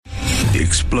The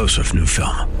explosive new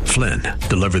film, Flynn,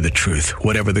 deliver the truth,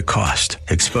 whatever the cost,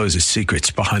 exposes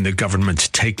secrets behind the government's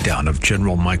takedown of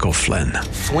General Michael Flynn.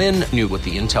 Flynn knew what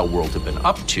the intel world had been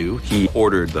up to. He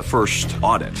ordered the first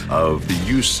audit of the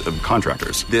use of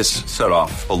contractors. This set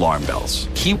off alarm bells.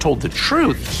 He told the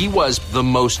truth. He was the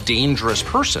most dangerous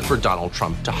person for Donald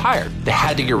Trump to hire. They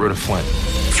had to get rid of Flynn.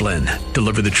 Flynn,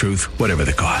 deliver the truth, whatever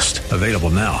the cost. Available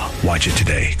now. Watch it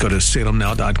today. Go to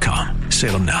salemnow.com.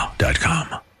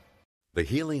 salemnow.com. The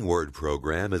Healing Word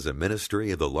program is a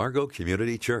ministry of the Largo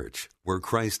Community Church, where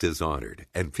Christ is honored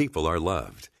and people are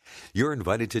loved. You're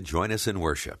invited to join us in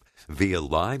worship via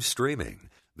live streaming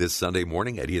this Sunday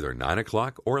morning at either 9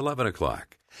 o'clock or 11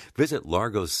 o'clock. Visit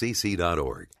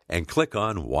largocc.org and click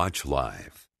on Watch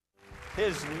Live.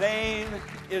 His name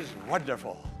is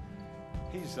wonderful.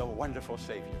 He's a wonderful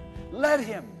Savior. Let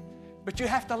Him, but you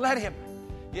have to let Him.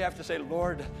 You have to say,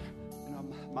 Lord,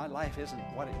 my life isn't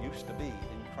what it used to be in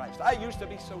Christ. I used to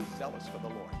be so zealous for the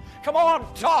Lord. Come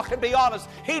on, talk and be honest.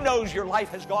 He knows your life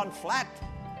has gone flat.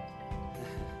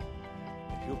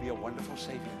 But He'll be a wonderful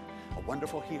Savior, a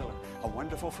wonderful healer, a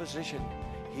wonderful physician.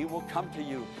 He will come to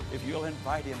you if you'll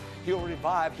invite Him. He'll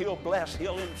revive, He'll bless,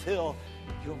 He'll infill.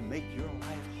 He'll make your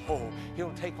life whole.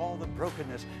 He'll take all the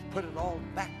brokenness, put it all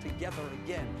back together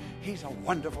again. He's a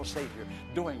wonderful Savior,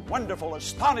 doing wonderful,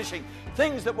 astonishing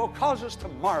things that will cause us to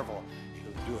marvel.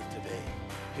 He'll do it today.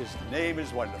 His name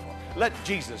is wonderful. Let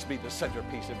Jesus be the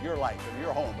centerpiece of your life, of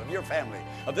your home, of your family,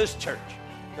 of this church.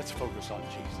 Let's focus on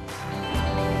Jesus.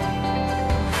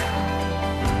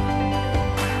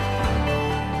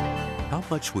 How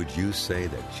much would you say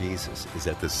that Jesus is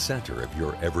at the center of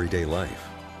your everyday life?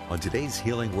 On today's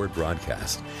Healing Word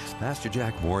broadcast, Pastor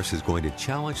Jack Morris is going to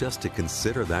challenge us to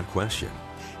consider that question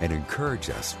and encourage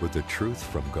us with the truth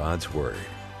from God's Word.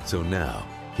 So now,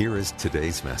 here is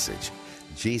today's message.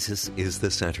 Jesus is the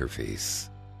centerpiece.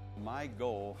 My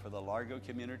goal for the Largo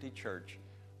Community Church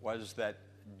was that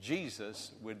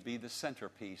Jesus would be the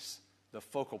centerpiece, the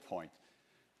focal point.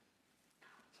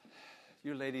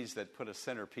 You ladies that put a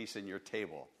centerpiece in your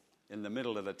table, in the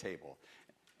middle of the table,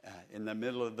 in the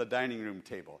middle of the dining room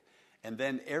table, and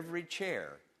then every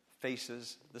chair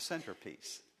faces the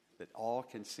centerpiece, that all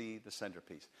can see the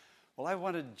centerpiece. Well, I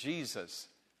wanted Jesus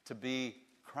to be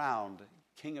crowned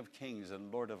King of Kings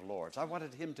and Lord of Lords. I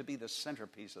wanted Him to be the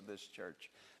centerpiece of this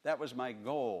church. That was my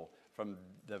goal from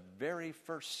the very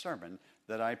first sermon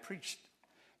that I preached,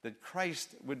 that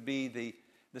Christ would be the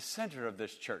center of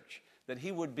this church, that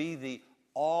He would be the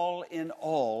all in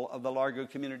all of the Largo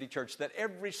Community Church, that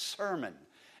every sermon,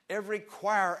 every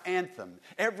choir anthem,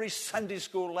 every Sunday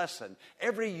school lesson,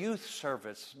 every youth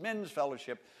service, men's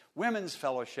fellowship, women's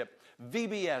fellowship,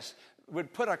 VBS,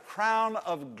 would put a crown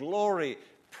of glory,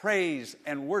 praise,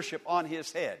 and worship on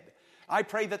His head. I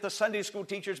pray that the Sunday school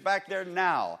teachers back there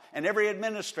now and every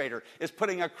administrator is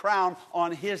putting a crown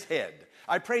on his head.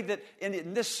 I pray that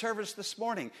in this service this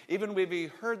morning, even we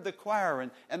heard the choir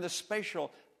and the spatial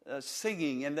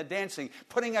singing and the dancing,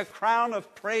 putting a crown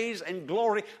of praise and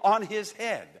glory on His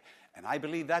head. And I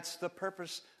believe that's the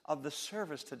purpose of the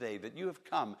service today, that you have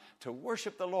come to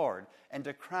worship the Lord and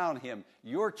to crown Him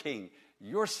your King,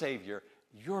 your Savior,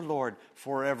 your Lord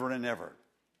forever and ever.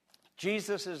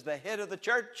 Jesus is the head of the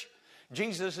church.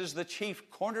 Jesus is the chief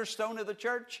cornerstone of the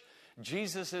church.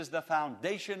 Jesus is the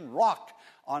foundation rock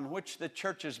on which the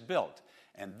church is built.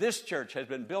 And this church has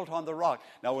been built on the rock.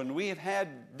 Now, when we have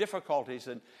had difficulties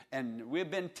and we've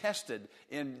been tested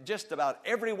in just about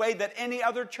every way that any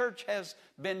other church has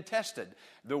been tested,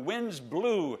 the winds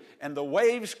blew and the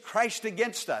waves crashed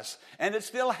against us. And it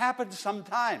still happens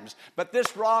sometimes. But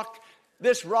this rock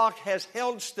has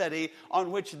held steady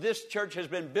on which this church has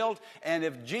been built. And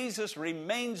if Jesus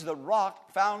remains the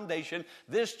rock foundation,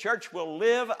 this church will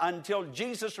live until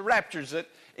Jesus raptures it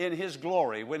in His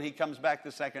glory when He comes back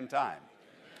the second time.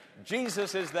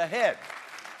 Jesus is the head,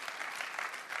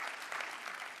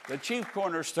 the chief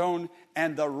cornerstone,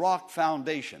 and the rock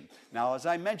foundation. Now, as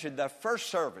I mentioned, the first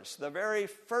service, the very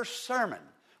first sermon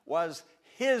was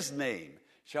His name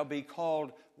shall be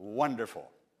called Wonderful.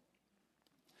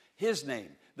 His name,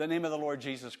 the name of the Lord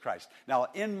Jesus Christ. Now,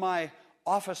 in my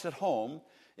office at home,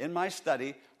 in my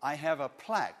study, I have a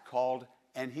plaque called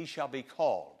And He Shall Be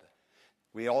Called.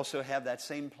 We also have that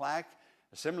same plaque,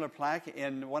 a similar plaque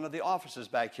in one of the offices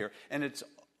back here. And it's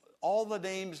all the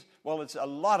names, well, it's a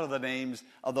lot of the names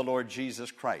of the Lord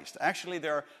Jesus Christ. Actually,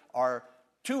 there are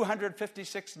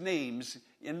 256 names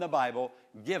in the Bible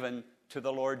given to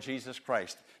the Lord Jesus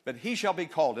Christ. But He shall be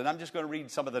called, and I'm just going to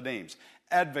read some of the names.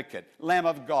 Advocate, Lamb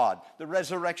of God, the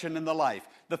resurrection and the life,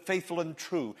 the faithful and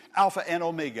true, Alpha and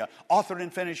Omega, author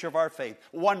and finisher of our faith,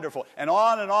 wonderful, and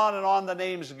on and on and on the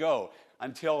names go.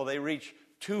 until they reach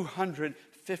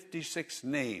 256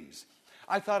 names.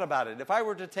 I thought about it. If I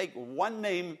were to take one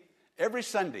name every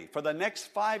Sunday for the next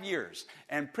 5 years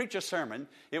and preach a sermon,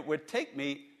 it would take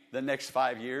me the next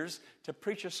 5 years to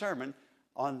preach a sermon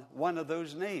on one of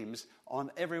those names,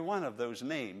 on every one of those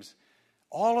names.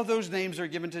 All of those names are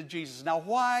given to Jesus. Now,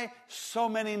 why so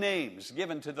many names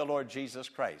given to the Lord Jesus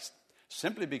Christ?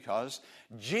 Simply because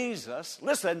Jesus,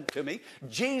 listen to me,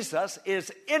 Jesus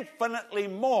is infinitely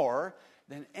more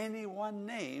than any one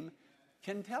name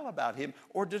can tell about him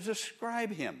or to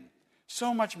describe him.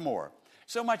 So much more.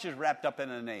 So much is wrapped up in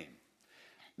a name.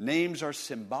 Names are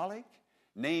symbolic.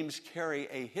 Names carry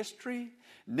a history.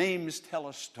 Names tell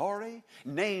a story.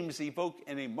 Names evoke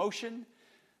an emotion.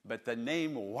 But the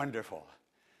name Wonderful,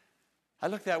 I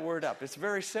looked that word up. It's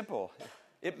very simple.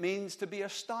 It means to be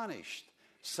astonished.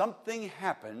 Something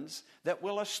happens that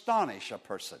will astonish a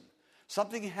person.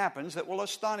 Something happens that will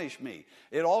astonish me.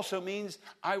 It also means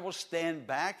I will stand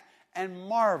back and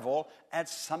marvel at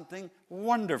something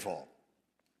wonderful.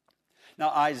 Now,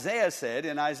 Isaiah said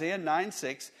in Isaiah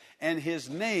 9:6, and his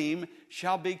name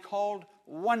shall be called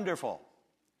Wonderful.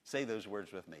 Say those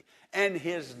words with me. And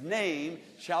his name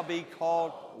shall be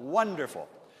called Wonderful.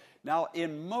 Now,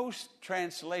 in most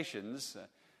translations,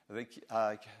 the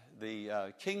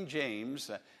King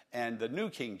James and the New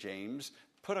King James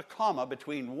put a comma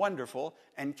between wonderful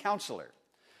and counselor.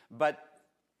 But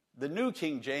the New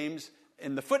King James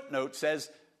in the footnote says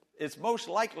it's most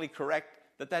likely correct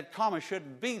that comma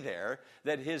shouldn't be there,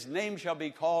 that his name shall be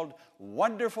called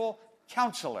Wonderful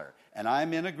Counselor. And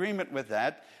I'm in agreement with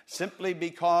that simply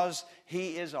because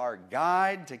he is our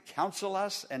guide to counsel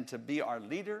us and to be our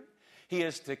leader. He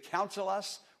is to counsel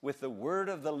us with the word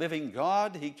of the living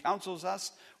God. He counsels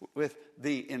us with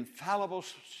the infallible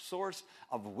source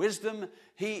of wisdom.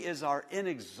 He is our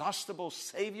inexhaustible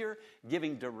Savior,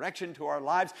 giving direction to our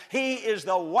lives. He is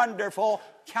the wonderful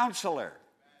counselor.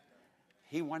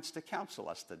 He wants to counsel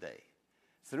us today.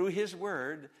 Through his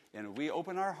word, and if we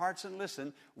open our hearts and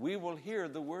listen, we will hear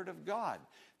the word of God.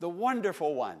 The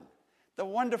wonderful one, the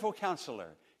wonderful counselor.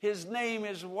 His name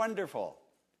is Wonderful.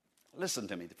 Listen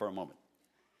to me for a moment.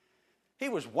 He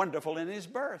was wonderful in his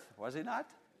birth, was he not?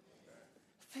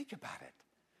 Think about it.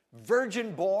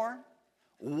 Virgin born,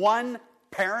 one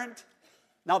parent.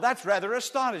 Now that's rather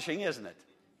astonishing, isn't it?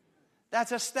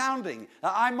 That's astounding.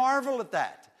 I marvel at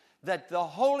that the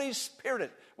Holy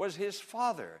Spirit was his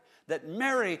father, that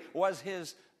Mary was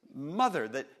his mother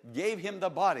that gave him the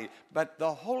body, but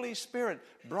the Holy Spirit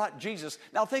brought Jesus.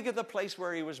 Now think of the place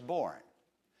where he was born.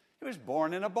 He was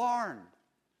born in a barn.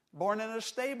 Born in a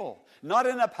stable, not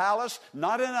in a palace,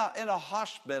 not in a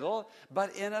hospital,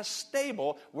 but in a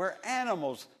stable where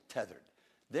animals tethered.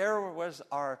 There was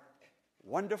our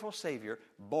wonderful Savior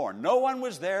born. No one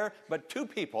was there but two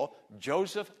people,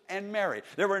 Joseph and Mary.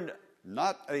 There were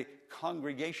not a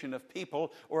congregation of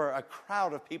people or a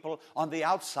crowd of people on the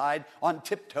outside on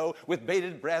tiptoe with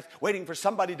bated breath waiting for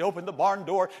somebody to open the barn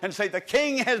door and say, the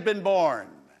King has been born,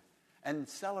 and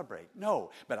celebrate.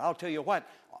 No, but I'll tell you what,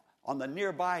 on the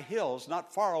nearby hills,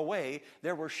 not far away,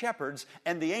 there were shepherds,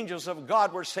 and the angels of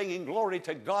God were singing, glory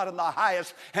to God in the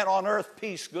highest, and on earth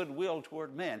peace, goodwill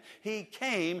toward men. He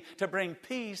came to bring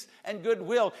peace and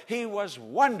goodwill. He was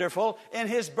wonderful in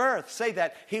his birth. Say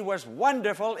that. He was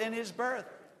wonderful in his birth.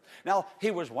 Now,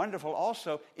 he was wonderful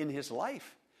also in his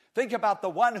life. Think about the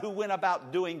one who went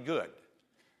about doing good.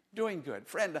 Doing good.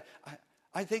 Friend,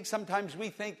 I think sometimes we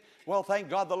think, well, thank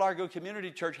God the Largo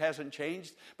Community Church hasn't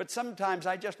changed. But sometimes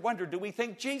I just wonder, do we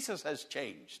think Jesus has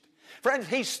changed? Friends,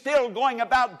 he's still going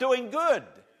about doing good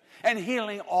and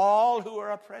healing all who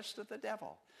are oppressed of the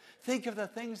devil. Think of the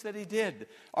things that he did.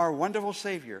 Our wonderful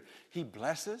Savior. He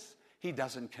blesses. He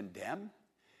doesn't condemn.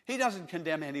 He doesn't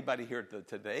condemn anybody here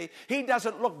today. He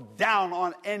doesn't look down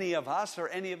on any of us or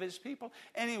any of his people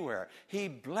anywhere. He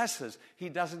blesses. He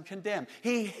doesn't condemn.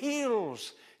 He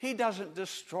heals. He doesn't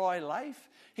destroy life.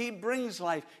 He brings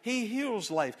life. He heals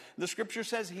life. The scripture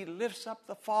says he lifts up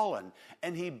the fallen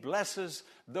and he blesses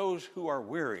those who are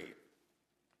weary.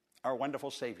 Our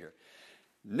wonderful Savior.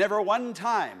 Never one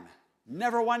time,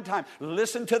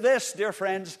 listen to this, dear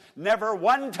friends, never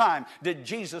one time did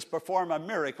Jesus perform a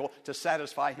miracle to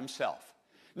satisfy himself.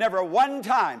 Never one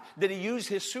time did he use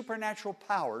his supernatural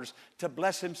powers to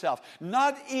bless himself.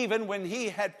 Not even when he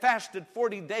had fasted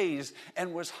 40 days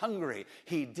and was hungry.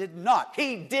 He did not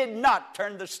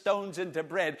turn the stones into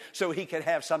bread so he could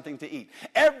have something to eat.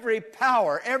 Every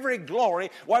power, every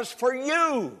glory was for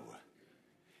you.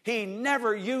 He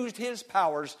never used his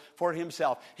powers for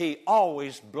himself. He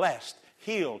always blessed,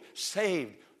 healed,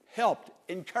 saved, helped,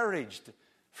 encouraged,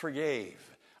 forgave.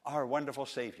 Our wonderful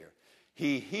Savior.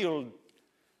 He healed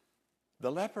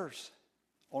The lepers,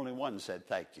 only one said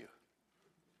thank you.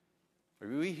 Are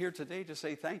we here today to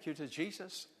say thank you to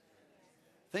Jesus?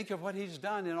 Think of what he's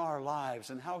done in our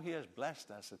lives and how he has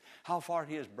blessed us and how far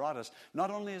he has brought us, not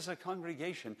only as a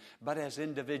congregation, but as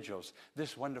individuals.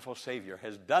 This wonderful Savior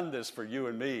has done this for you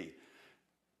and me.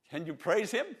 Can you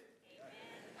praise him? Amen.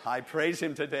 I praise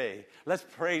him today. Let's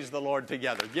praise the Lord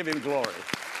together. Give him glory.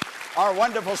 Our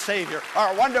wonderful Savior,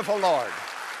 our wonderful Lord.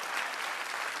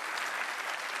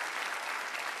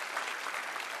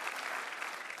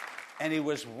 And he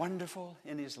was wonderful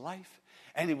in his life,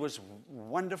 and he was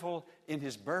wonderful in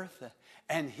his birth,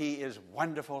 and he is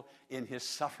wonderful in his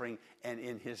suffering and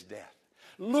in his death.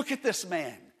 Look at this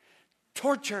man,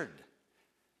 tortured,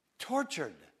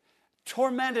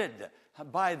 tormented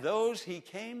by those he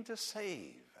came to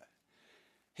save.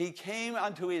 He came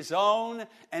unto his own,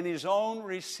 and his own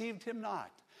received him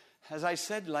not. As I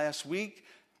said last week,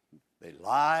 they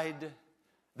lied.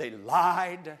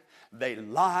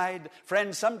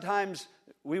 Friends, sometimes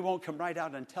we won't come right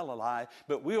out and tell a lie,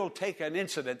 but we will take an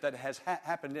incident that has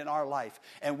happened in our life,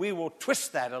 and we will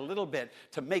twist that a little bit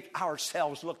to make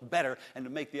ourselves look better and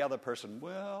to make the other person,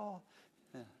 well.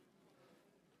 Yeah.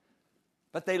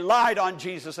 But they lied on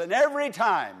Jesus, and every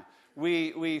time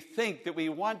we think that we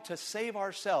want to save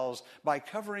ourselves by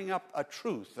covering up a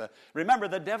truth. Remember,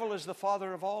 the devil is the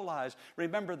father of all lies.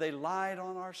 Remember, they lied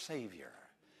on our Savior.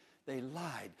 They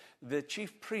lied. The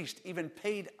chief priest even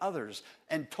paid others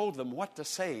and told them what to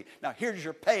say. Now, here's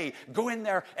your pay. Go in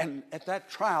there and at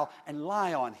that trial and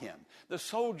lie on him. The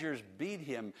soldiers beat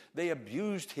him. They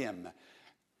abused him.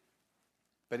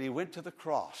 But he went to the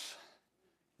cross.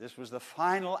 This was the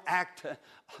final act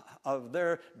of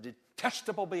their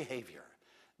detestable behavior.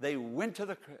 They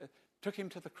took him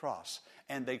to the cross,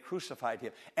 and they crucified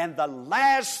him. And the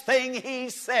last thing he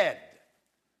said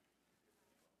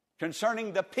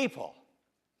concerning the people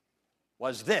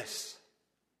was this.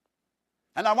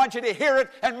 And I want you to hear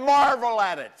it and marvel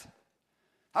at it.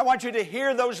 I want you to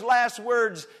hear those last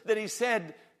words that he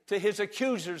said to his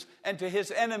accusers and to his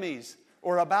enemies,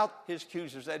 or about his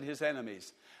accusers and his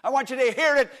enemies. I want you to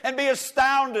hear it and be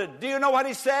astounded. Do you know what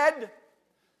he said?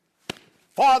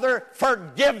 Father,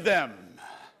 forgive them.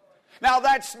 Now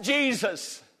that's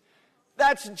Jesus.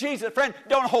 That's Jesus. Friend,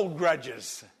 don't hold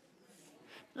grudges.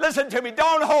 Listen to me.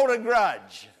 Don't hold a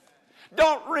grudge.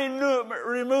 Don't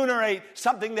remunerate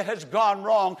something that has gone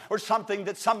wrong or something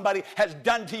that somebody has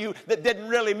done to you that didn't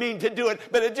really mean to do it,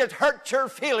 but it just hurt your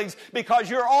feelings because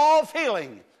you're all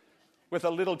feeling with a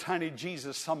little tiny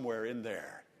Jesus somewhere in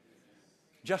there.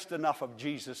 Just enough of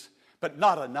Jesus, but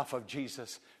not enough of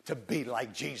Jesus to be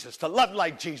like Jesus, to love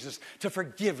like Jesus, to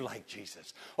forgive like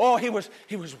Jesus. Oh, he was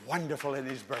wonderful in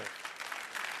his birth.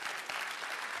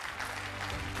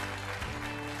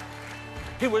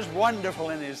 He was wonderful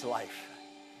in his life.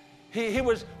 He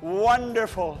was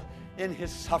wonderful in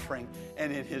his suffering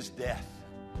and in his death.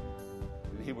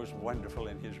 And he was wonderful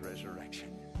in his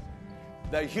resurrection.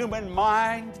 The human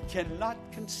mind cannot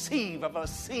conceive of a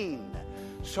scene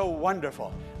so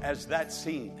wonderful as that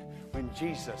scene when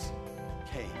Jesus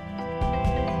came.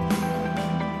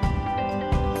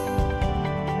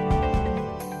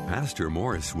 Pastor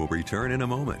Morris will return in a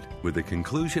moment with the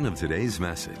conclusion of today's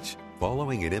message,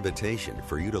 following an invitation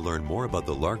for you to learn more about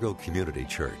the Largo Community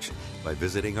Church by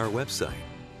visiting our website,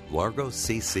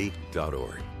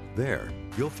 largocc.org. There,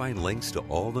 you'll find links to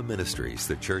all the ministries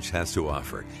the church has to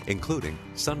offer, including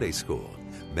Sunday school,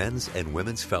 men's and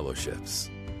women's fellowships,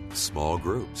 small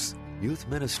groups, youth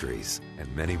ministries,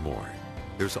 and many more.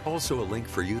 There's also a link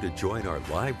for you to join our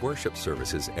live worship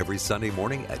services every Sunday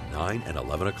morning at 9 and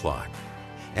 11 o'clock.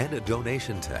 And a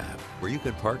donation tab where you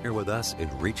can partner with us in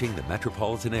reaching the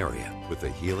metropolitan area with the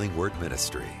Healing Word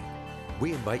Ministry.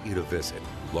 We invite you to visit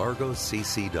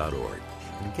largocc.org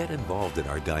and get involved in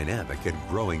our dynamic and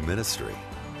growing ministry,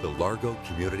 the Largo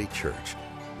Community Church,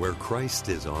 where Christ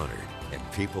is honored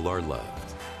and people are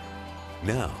loved.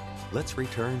 Now, let's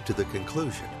return to the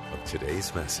conclusion of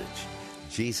today's message.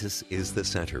 Jesus is the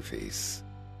centerpiece.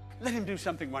 Let him do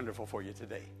something wonderful for you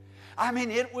today. I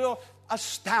mean, it will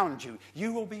astound you.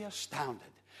 You will be astounded.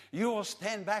 You will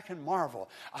stand back and marvel.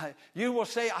 You will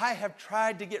say, I have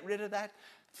tried to get rid of that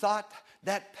thought,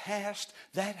 that past,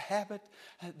 that habit,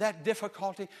 that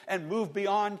difficulty, and move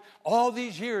beyond all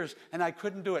these years, and I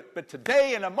couldn't do it. But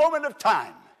today, in a moment of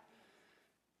time,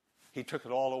 he took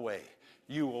it all away.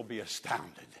 You will be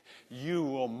astounded. You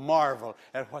will marvel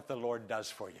at what the Lord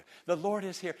does for you. The Lord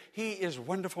is here. He is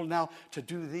wonderful now to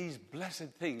do these blessed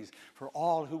things for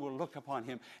all who will look upon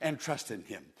him and trust in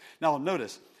him. Now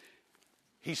notice,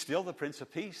 he's still the Prince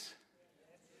of Peace.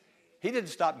 He didn't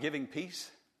stop giving peace.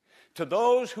 To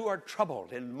those who are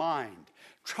troubled in mind,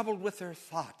 troubled with their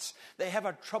thoughts, they have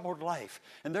a troubled life.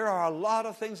 And there are a lot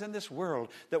of things in this world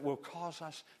that will cause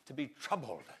us to be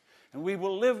troubled. And we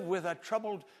will live with a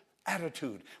troubled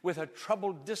attitude, with a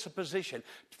troubled disposition.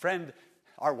 Friend,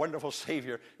 our wonderful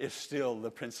Savior is still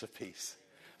the Prince of Peace.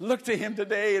 Look to him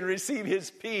today and receive his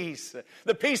peace,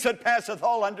 the peace that passeth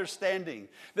all understanding,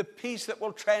 the peace that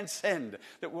will transcend,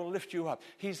 that will lift you up.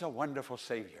 He's a wonderful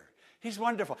Savior. He's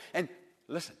wonderful. And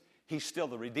listen, he's still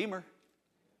the Redeemer.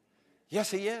 Yes,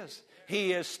 he is.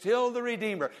 He is still the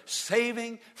Redeemer,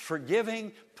 saving,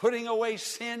 forgiving, putting away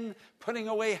sin, putting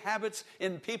away habits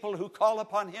in people who call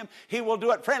upon him. He will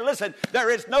do it. Friend, listen, there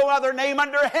is no other name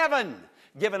under heaven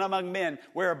given among men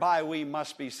whereby we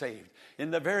must be saved.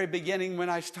 In the very beginning, when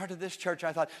I started this church,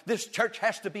 I thought, this church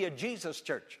has to be a Jesus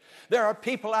church. There are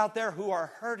people out there who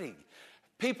are hurting.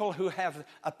 People who have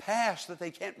a past that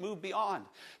they can't move beyond.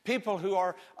 People who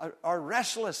are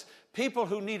restless. People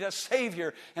who need a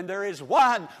Savior. And there is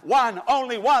one,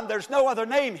 only one. There's no other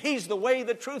name. He's the way,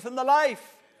 the truth, and the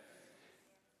life.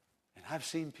 And I've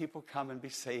seen people come and be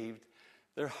saved.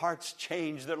 Their hearts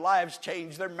changed, their lives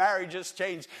changed, their marriages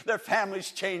changed, their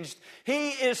families changed.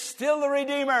 He is still the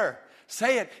Redeemer.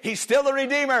 Say it. He's still the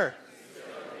Redeemer.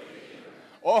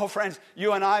 Oh, friends,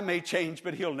 you and I may change,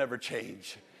 but he'll never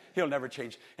change. He'll never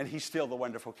change. And he's still the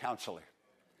wonderful counselor.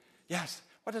 Yes.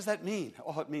 What does that mean?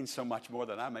 Oh, it means so much more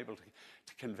than I'm able to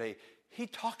convey. He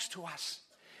talks to us.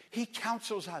 He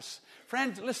counsels us.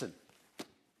 Friends, listen.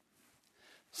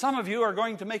 Some of you are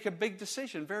going to make a big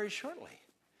decision very shortly.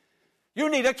 You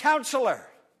need a counselor.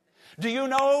 Do you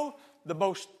know the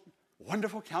most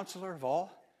wonderful counselor of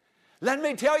all? Let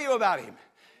me tell you about him.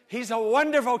 He's a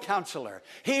wonderful counselor.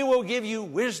 He will give you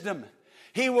wisdom.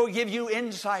 He will give you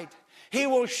insight. He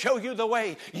will show you the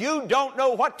way. You don't know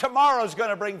what tomorrow is going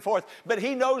to bring forth, but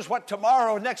he knows what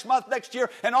tomorrow, next month, next year,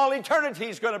 and all eternity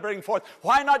is going to bring forth.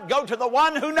 Why not go to the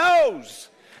one who knows?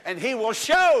 And he will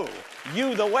show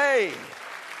you the way.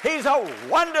 He's a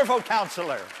wonderful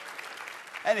counselor.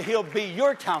 And he'll be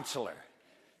your counselor.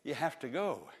 You have to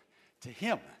go to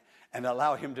him and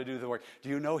allow him to do the work. Do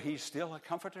you know he's still a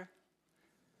comforter?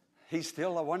 He's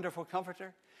still a wonderful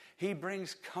comforter. He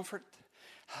brings comfort.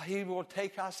 He will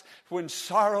take us when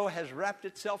sorrow has wrapped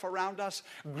itself around us,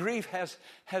 grief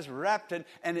has wrapped and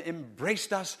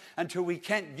embraced us until we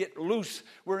can't get loose.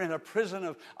 We're in a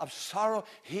prison of sorrow.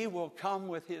 He will come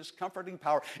with his comforting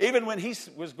power. Even when he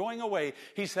was going away,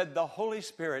 he said, the Holy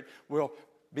Spirit will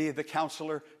be the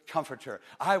counselor, comforter.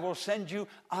 I will send you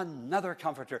another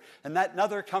comforter. And that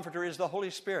another comforter is the Holy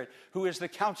Spirit, who is the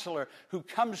counselor, who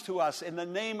comes to us in the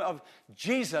name of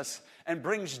Jesus and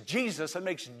brings Jesus and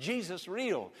makes Jesus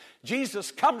real. Jesus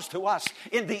comes to us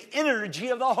in the energy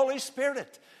of the Holy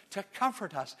Spirit to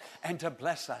comfort us and to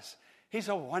bless us. He's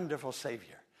a wonderful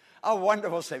Savior. A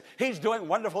wonderful Savior. He's doing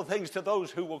wonderful things to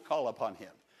those who will call upon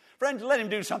him. Friends, let him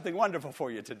do something wonderful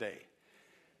for you today.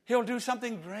 He'll do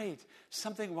something great,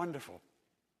 something wonderful.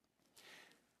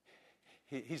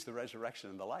 He's the resurrection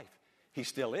and the life. He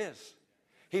still is.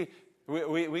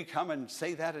 We come and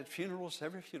say that at funerals,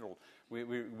 every funeral.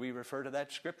 We refer to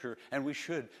that scripture, and we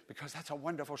should, because that's a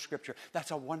wonderful scripture. That's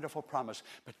a wonderful promise.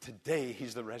 But today,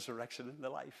 he's the resurrection and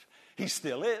the life. He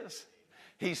still is.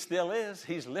 He still is.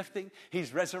 He's lifting.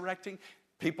 He's resurrecting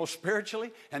people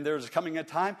spiritually, and there's coming a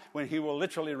time when he will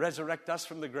literally resurrect us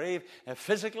from the grave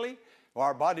physically.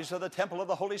 Our bodies are the temple of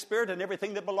the Holy Spirit and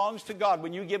everything that belongs to God.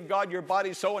 When you give God your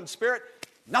body, soul, and spirit,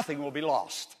 nothing will be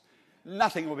lost.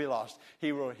 Nothing will be lost.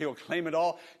 He'll claim it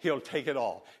all. He'll take it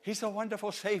all. He's a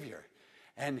wonderful Savior,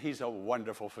 and he's a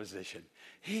wonderful physician.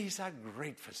 He's a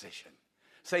great physician.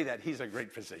 Say that. He's a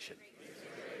great physician.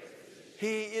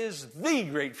 He is the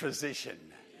great physician.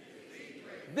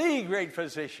 The great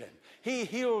physician. He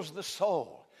heals the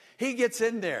soul. He gets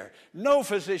in there. No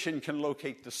physician can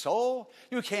locate the soul.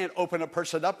 You can't open a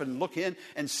person up and look in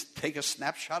and take a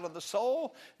snapshot of the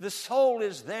soul. The soul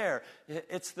is there.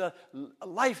 It's the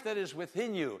life that is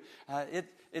within you.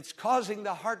 It's causing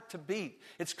the heart to beat.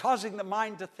 It's causing the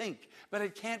mind to think, but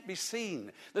it can't be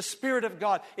seen. The Spirit of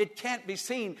God, it can't be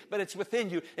seen, but it's within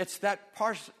you. It's that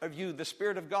part of you, the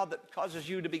Spirit of God, that causes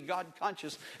you to be God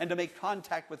conscious and to make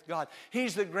contact with God.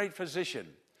 He's the great physician.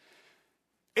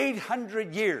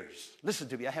 800 years, listen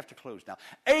to me, I have to close now.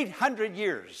 800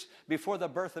 years before the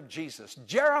birth of Jesus,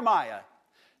 Jeremiah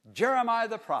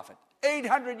the prophet,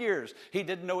 800 years. He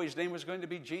didn't know his name was going to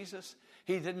be Jesus.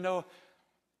 He didn't know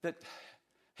that,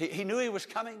 he knew he was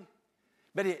coming,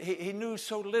 but he knew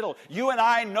so little. You and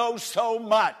I know so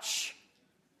much.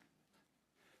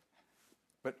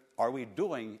 But are we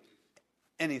doing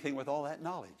anything with all that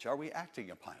knowledge? Are we acting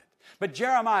upon it? But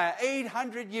Jeremiah,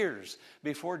 800 years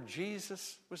before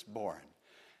Jesus was born,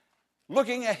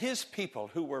 looking at his people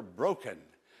who were broken,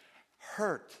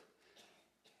 hurt,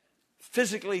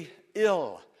 physically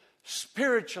ill,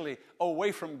 spiritually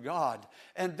away from God,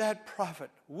 and that prophet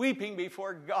weeping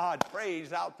before God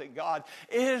prays out to God,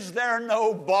 is there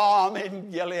no balm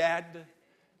in Gilead?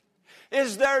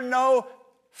 Is there no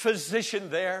physician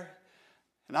there?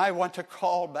 And I want to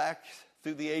call back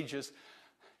through the ages,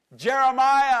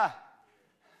 Jeremiah,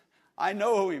 I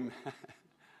know him.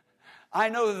 I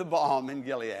know the balm in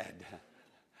Gilead.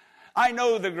 I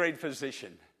know the great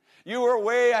physician. You were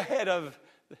way ahead of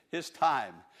his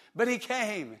time. But he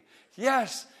came.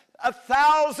 Yes,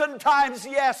 1,000 times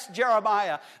yes,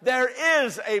 Jeremiah. There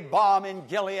is a balm in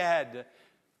Gilead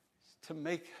to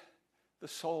make the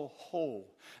soul whole.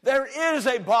 There is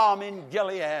a balm in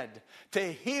Gilead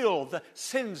to heal the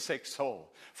sin-sick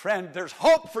soul. Friend, there's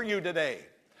hope for you today.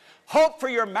 Hope for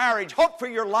your marriage. Hope for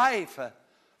your life.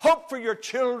 Hope for your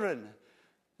children.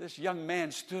 This young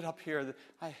man stood up here.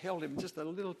 I held him, just a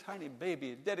little tiny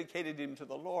baby, dedicated him to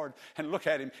the Lord. And look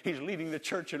at him. He's leading the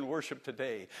church in worship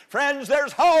today. Friends,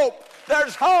 there's hope.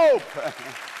 There's hope.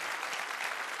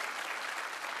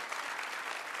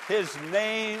 His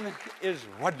name is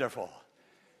Wonderful.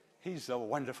 He's a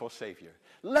wonderful Savior.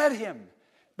 Let him.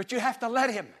 But you have to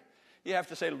let him. You have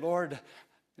to say, Lord,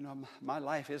 you know, my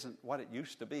life isn't what it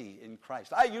used to be in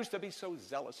Christ. I used to be so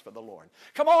zealous for the Lord.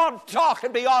 Come on, talk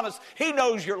and be honest. He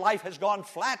knows your life has gone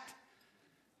flat.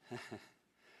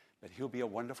 But he'll be a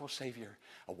wonderful Savior,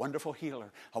 a wonderful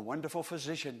healer, a wonderful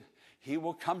physician. He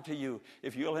will come to you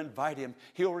if you'll invite him.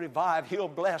 He'll revive, he'll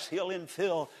bless, he'll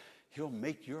infill. He'll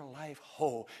make your life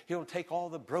whole. He'll take all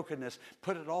the brokenness,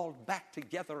 put it all back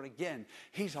together again.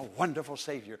 He's a wonderful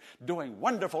Savior, doing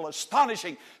wonderful,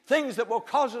 astonishing things that will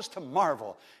cause us to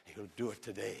marvel. He'll do it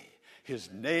today.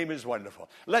 His name is Wonderful.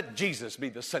 Let Jesus be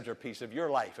the centerpiece of your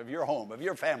life, of your home, of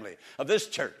your family, of this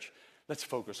church. Let's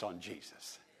focus on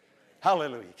Jesus.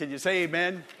 Hallelujah. Can you say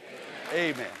amen?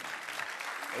 Amen. Amen.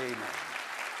 Amen.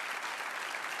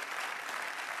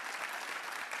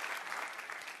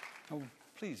 Oh,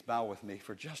 please bow with me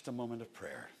for just a moment of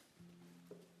prayer.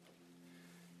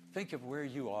 Think of where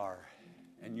you are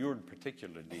and your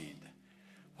particular need,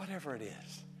 whatever it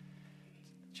is.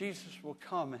 Jesus will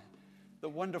come, the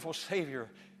wonderful Savior.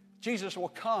 Jesus will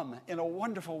come in a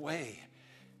wonderful way.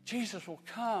 Jesus will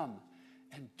come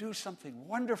and do something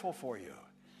wonderful for you.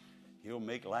 He'll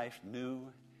make life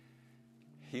new.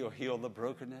 He'll heal the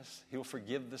brokenness. He'll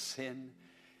forgive the sin.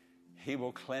 He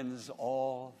will cleanse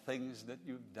all things that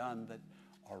you've done that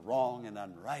are wrong and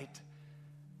unright.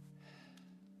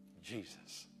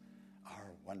 Jesus,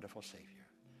 our wonderful Savior.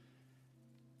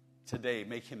 Today,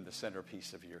 make him the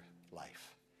centerpiece of your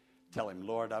life. Tell him,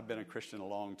 Lord, I've been a Christian a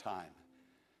long time,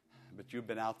 but you've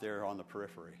been out there on the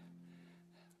periphery.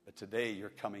 But today, you're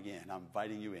coming in. I'm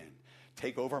inviting you in.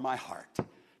 Take over my heart.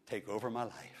 Take over my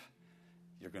life.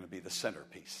 You're going to be the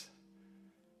centerpiece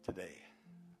today.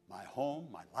 My home,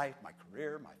 my life, my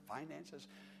career, my finances.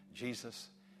 Jesus,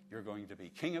 you're going to be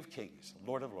King of Kings,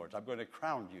 Lord of Lords. I'm going to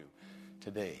crown you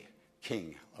today,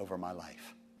 King over my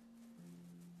life.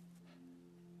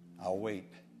 I'll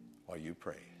wait while you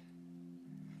pray.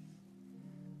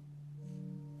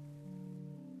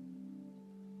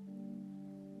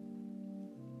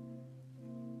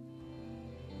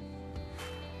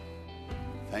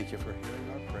 Thank you for hearing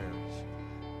our prayers,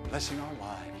 blessing our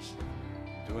lives,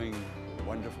 doing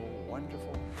wonderful,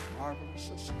 wonderful,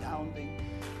 marvelous, astounding,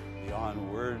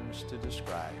 beyond words to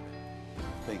describe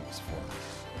things for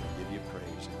us. We give you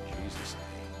praise in Jesus'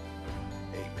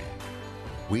 name. Amen.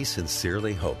 We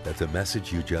sincerely hope that the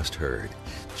message you just heard,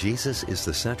 Jesus is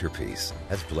the centerpiece,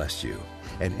 has blessed you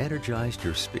and energized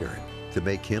your spirit to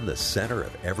make him the center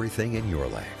of everything in your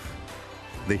life.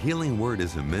 The Healing Word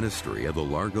is a ministry of the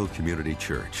Largo Community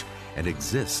Church and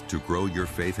exists to grow your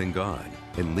faith in God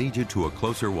and lead you to a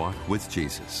closer walk with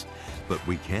Jesus. But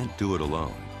we can't do it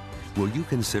alone. Will you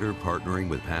consider partnering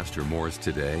with Pastor Morris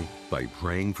today by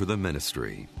praying for the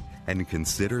ministry? And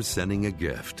consider sending a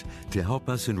gift to help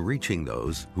us in reaching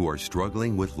those who are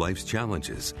struggling with life's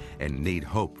challenges and need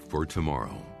hope for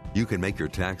tomorrow. You can make your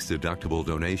tax-deductible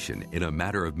donation in a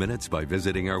matter of minutes by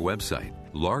visiting our website,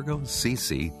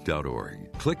 largocc.org.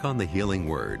 Click on the Healing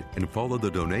Word and follow the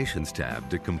Donations tab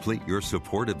to complete your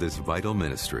support of this vital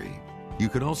ministry. You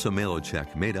can also mail a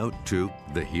check made out to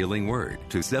The Healing Word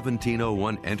to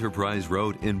 1701 Enterprise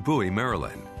Road in Bowie,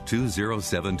 Maryland,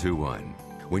 20721.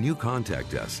 When you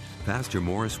contact us, Pastor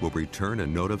Morris will return a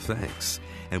note of thanks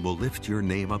and will lift your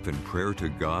name up in prayer to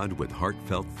God with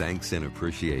heartfelt thanks and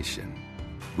appreciation.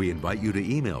 We invite you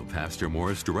to email Pastor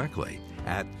Morris directly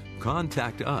at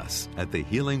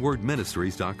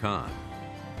contactus@thehealingwordministries.com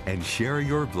and share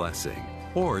your blessing,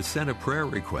 or send a prayer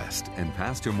request and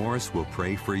Pastor Morris will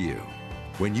pray for you.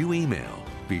 When you email,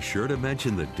 be sure to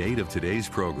mention the date of today's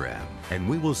program, and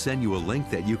we will send you a link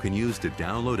that you can use to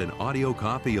download an audio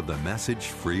copy of the message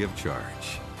free of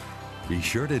charge. Be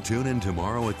sure to tune in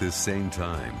tomorrow at this same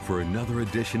time for another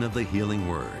edition of The Healing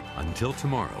Word. Until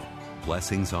tomorrow,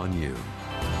 blessings on you.